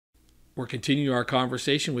We're continuing our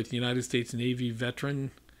conversation with United States Navy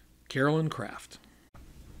veteran Caroline Craft.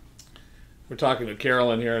 We're talking to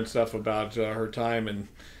Caroline here and stuff about her time, and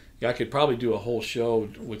yeah, I could probably do a whole show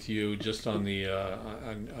with you just on the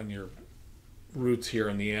on your roots here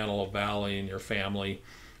in the Antelope Valley and your family,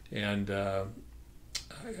 and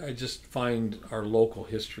I just find our local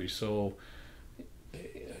history so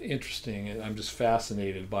interesting, and I'm just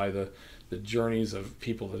fascinated by the journeys of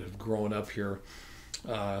people that have grown up here.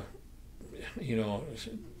 You know,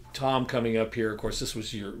 Tom coming up here, of course, this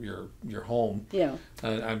was your home. Yeah.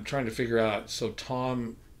 I'm trying to figure out, so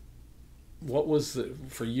Tom, what was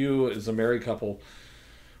for you as a married couple,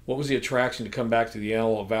 what was the attraction to come back to the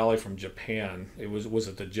Antelope Valley from Japan? Was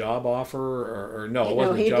it the job offer or no? It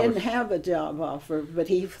wasn't he a job didn't have a job offer, but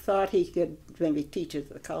he thought he could maybe teach at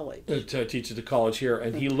the college. To teach at the college here,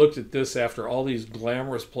 and he looked at this after all these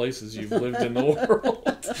glamorous places you've lived in the world.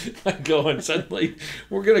 Going suddenly,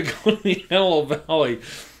 we're going to go to the Antelope Valley.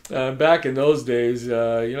 Back in those days, we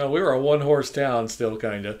were a one-horse town still,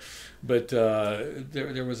 kind of. But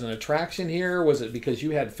there was an attraction here. Was it because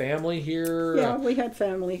you had family here? Yeah, we had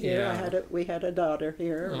family here. Yeah. We had a daughter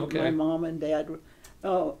here. Okay. My mom and dad.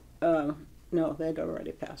 No, they'd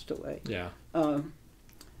already passed away. Yeah.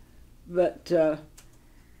 But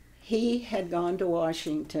he had gone to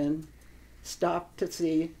Washington, stopped to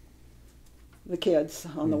see the kids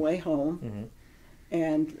on the way home, Mm-hmm.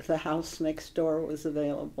 and the house next door was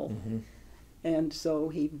available. Mm-hmm. And so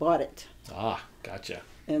he bought it. Ah, gotcha.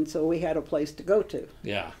 And so we had a place to go to.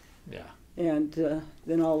 Yeah, yeah. And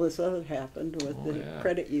then all this other happened with the yeah.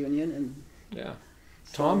 credit union. And Yeah.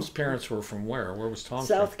 Tom's parents were from where? Where was Tom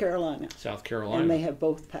South from? Carolina. South Carolina. And they have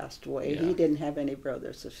both passed away. Yeah. He didn't have any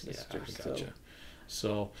brothers or Yeah, sisters. gotcha.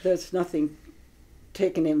 So there's nothing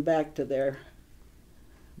taking him back to there.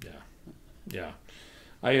 yeah.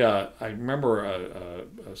 I remember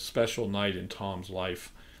a special night in Tom's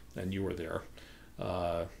life, and you were there,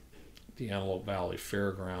 the Antelope Valley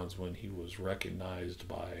Fairgrounds, when he was recognized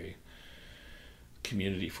by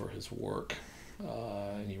community for his work,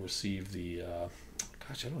 and he received the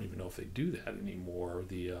I don't even know if they do that anymore.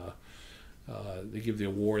 They give the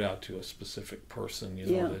award out to a specific person,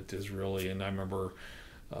 Yeah. that is really, and I remember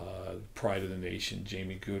Pride of the Nation,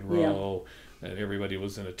 Jamie Goodrow, and everybody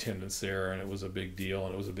was in attendance there, and it was a big deal,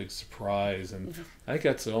 and it was a big surprise, and I think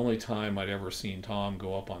that's the only time I'd ever seen Tom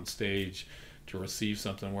go up on stage to receive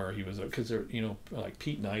something where he was, because like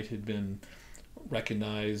Pete Knight had been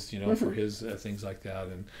recognized, for his things like that,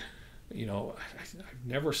 and I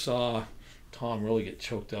never saw Tom really get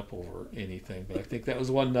choked up over anything, but I think that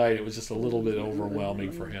was one night it was just a little bit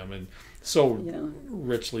overwhelming for him, and so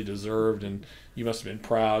richly deserved, and you must have been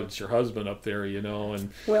proud. It's your husband up there,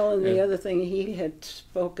 and the other thing, he had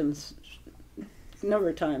spoken a number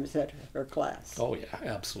of times at her class. Oh yeah,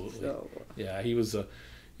 absolutely. So, yeah, he's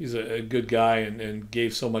a good guy, and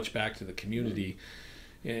gave so much back to the community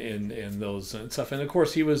in those and stuff, and of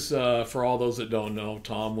course he was, for all those that don't know,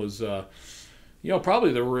 Tom was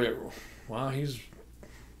probably he's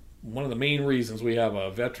one of the main reasons we have a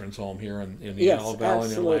veterans home here in the Antelope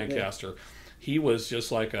Valley in Lancaster. He was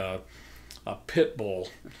just like a pit bull,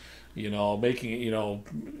 making,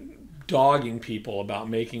 dogging people about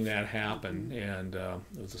making that happen. And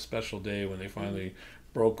it was a special day when they finally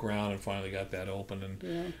broke ground and finally got that open.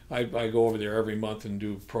 And I go over there every month and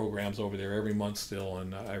do programs over there every month still,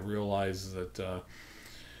 and I realize that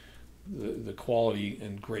the quality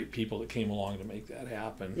and great people that came along to make that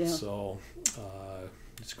happen. Yeah. So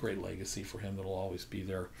it's a great legacy for him that'll always be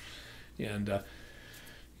there. And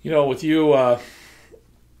with you,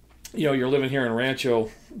 you're living here in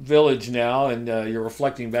Rancho Village now, and you're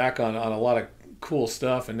reflecting back on a lot of cool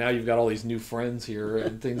stuff, and now you've got all these new friends here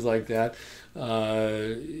and things like that.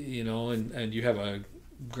 And you have a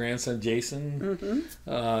grandson, Jason,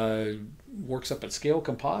 works up at Scale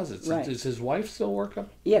Composites. Right. Does his wife still work up?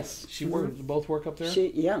 Yes. She both work up there?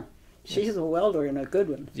 She's a welder and a good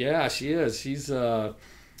one. Yeah, she is. She's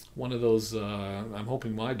one of those, I'm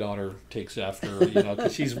hoping my daughter takes after,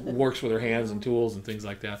 because she works with her hands and tools and things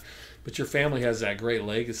like that. But your family has that great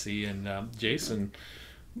legacy, and Jason,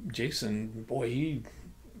 boy,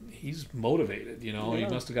 he's motivated, He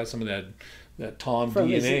must have got some of that Tom From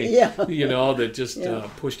DNA, his, that just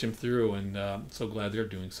pushed him through, and so glad they're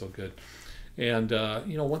doing so good. And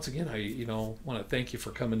once again, I want to thank you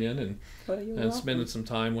for coming in and spending some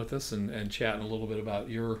time with us and chatting a little bit about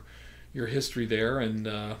your history there, and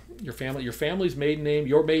your family. Your family's maiden name.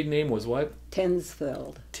 Your maiden name was what?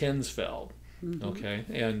 Tensfeld. Mm-hmm. Okay,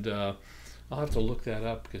 and I'll have to look that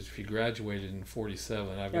up, because if you graduated in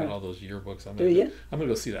 '47, I've got all those yearbooks. I'm gonna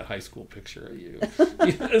go see that high school picture of you.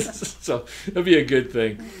 So it'll be a good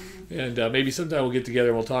thing. And maybe sometime we'll get together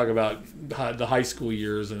and we'll talk about the high school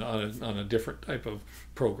years and on a different type of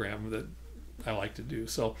program that I like to do.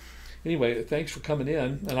 So anyway, thanks for coming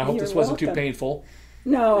in, and I hope this wasn't too painful.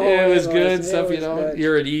 No, yeah, it was good stuff. Good.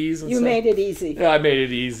 You're at ease. And you stuff. made it easy. Yeah, I made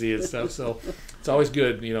it easy and stuff. So it's always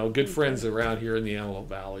good, good friends around here in the Antelope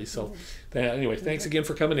Valley. So anyway, thanks again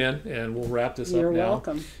for coming in, and we'll wrap this up now. You're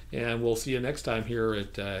welcome. And we'll see you next time here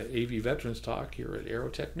at AV Veterans Talk here at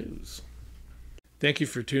Aerotech News. Thank you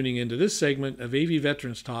for tuning into this segment of AV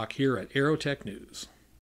Veterans Talk here at Aerotech News.